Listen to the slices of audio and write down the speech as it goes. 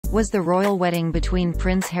Was the royal wedding between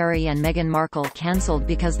Prince Harry and Meghan Markle cancelled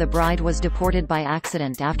because the bride was deported by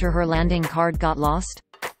accident after her landing card got lost?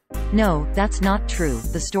 No, that's not true.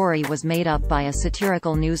 The story was made up by a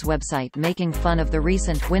satirical news website making fun of the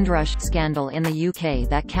recent Windrush scandal in the UK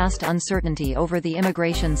that cast uncertainty over the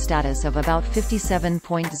immigration status of about 57,000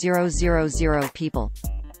 people.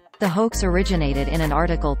 The hoax originated in an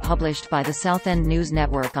article published by the Southend News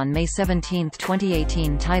Network on May 17,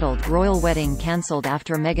 2018 titled "Royal Wedding Cancelled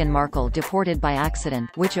After Meghan Markle Deported by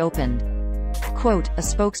Accident," which opened, quote, "A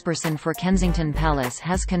spokesperson for Kensington Palace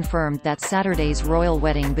has confirmed that Saturday's royal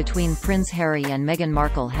wedding between Prince Harry and Meghan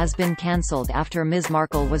Markle has been cancelled after Ms.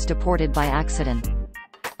 Markle was deported by accident.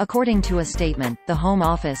 According to a statement, the Home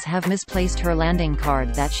Office have misplaced her landing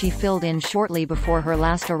card that she filled in shortly before her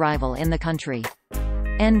last arrival in the country."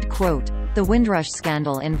 End quote. The Windrush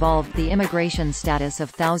scandal involved the immigration status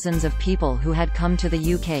of thousands of people who had come to the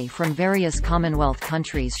UK from various Commonwealth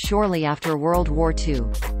countries shortly after World War II.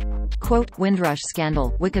 Quote, Windrush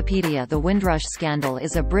scandal, Wikipedia. The Windrush scandal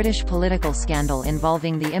is a British political scandal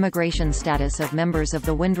involving the immigration status of members of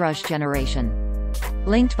the Windrush generation.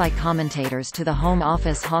 Linked by commentators to the Home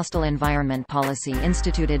Office hostile environment policy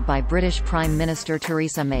instituted by British Prime Minister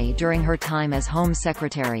Theresa May during her time as Home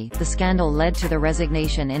Secretary, the scandal led to the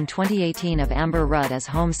resignation in 2018 of Amber Rudd as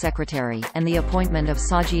Home Secretary, and the appointment of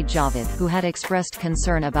Sajid Javid, who had expressed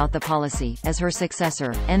concern about the policy, as her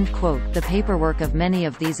successor. End quote. The paperwork of many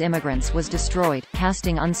of these immigrants was destroyed,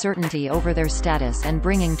 casting uncertainty over their status and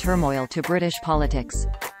bringing turmoil to British politics.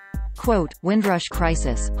 Quote, Windrush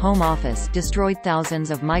crisis, Home Office destroyed thousands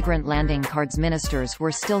of migrant landing cards. Ministers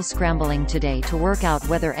were still scrambling today to work out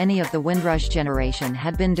whether any of the Windrush generation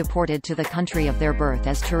had been deported to the country of their birth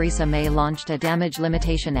as Theresa May launched a damage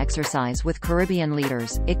limitation exercise with Caribbean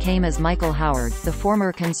leaders. It came as Michael Howard, the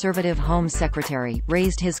former Conservative Home Secretary,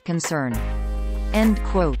 raised his concern. End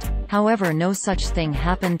quote. However, no such thing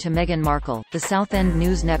happened to Meghan Markle. The Southend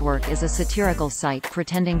News Network is a satirical site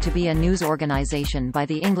pretending to be a news organization by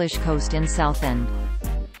the English coast in Southend.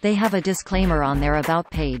 They have a disclaimer on their About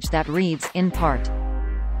page that reads, in part,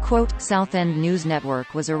 quote, Southend News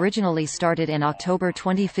Network was originally started in October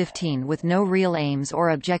 2015 with no real aims or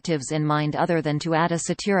objectives in mind other than to add a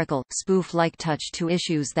satirical, spoof-like touch to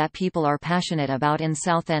issues that people are passionate about in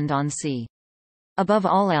Southend-on-Sea. Above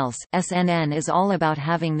all else, SNN is all about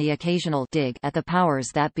having the occasional dig at the powers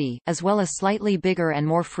that be, as well as slightly bigger and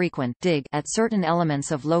more frequent dig at certain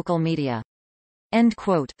elements of local media. End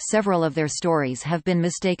quote. Several of their stories have been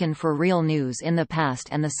mistaken for real news in the past,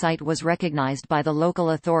 and the site was recognized by the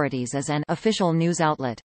local authorities as an official news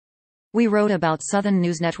outlet. We wrote about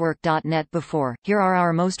southernnewsnetwork.net before. Here are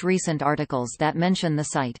our most recent articles that mention the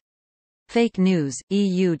site. Fake news,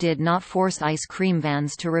 EU did not force ice cream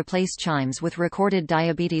vans to replace chimes with recorded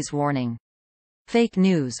diabetes warning. Fake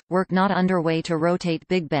news, work not underway to rotate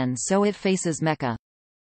Big Ben so it faces Mecca.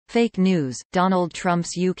 Fake news, Donald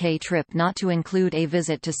Trump's UK trip not to include a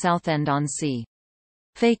visit to Southend-on-Sea.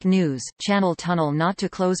 Fake news, Channel Tunnel not to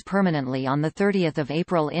close permanently on the 30th of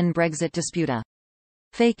April in Brexit dispute.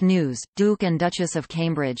 Fake news, Duke and Duchess of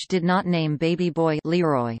Cambridge did not name baby boy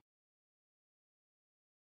Leroy.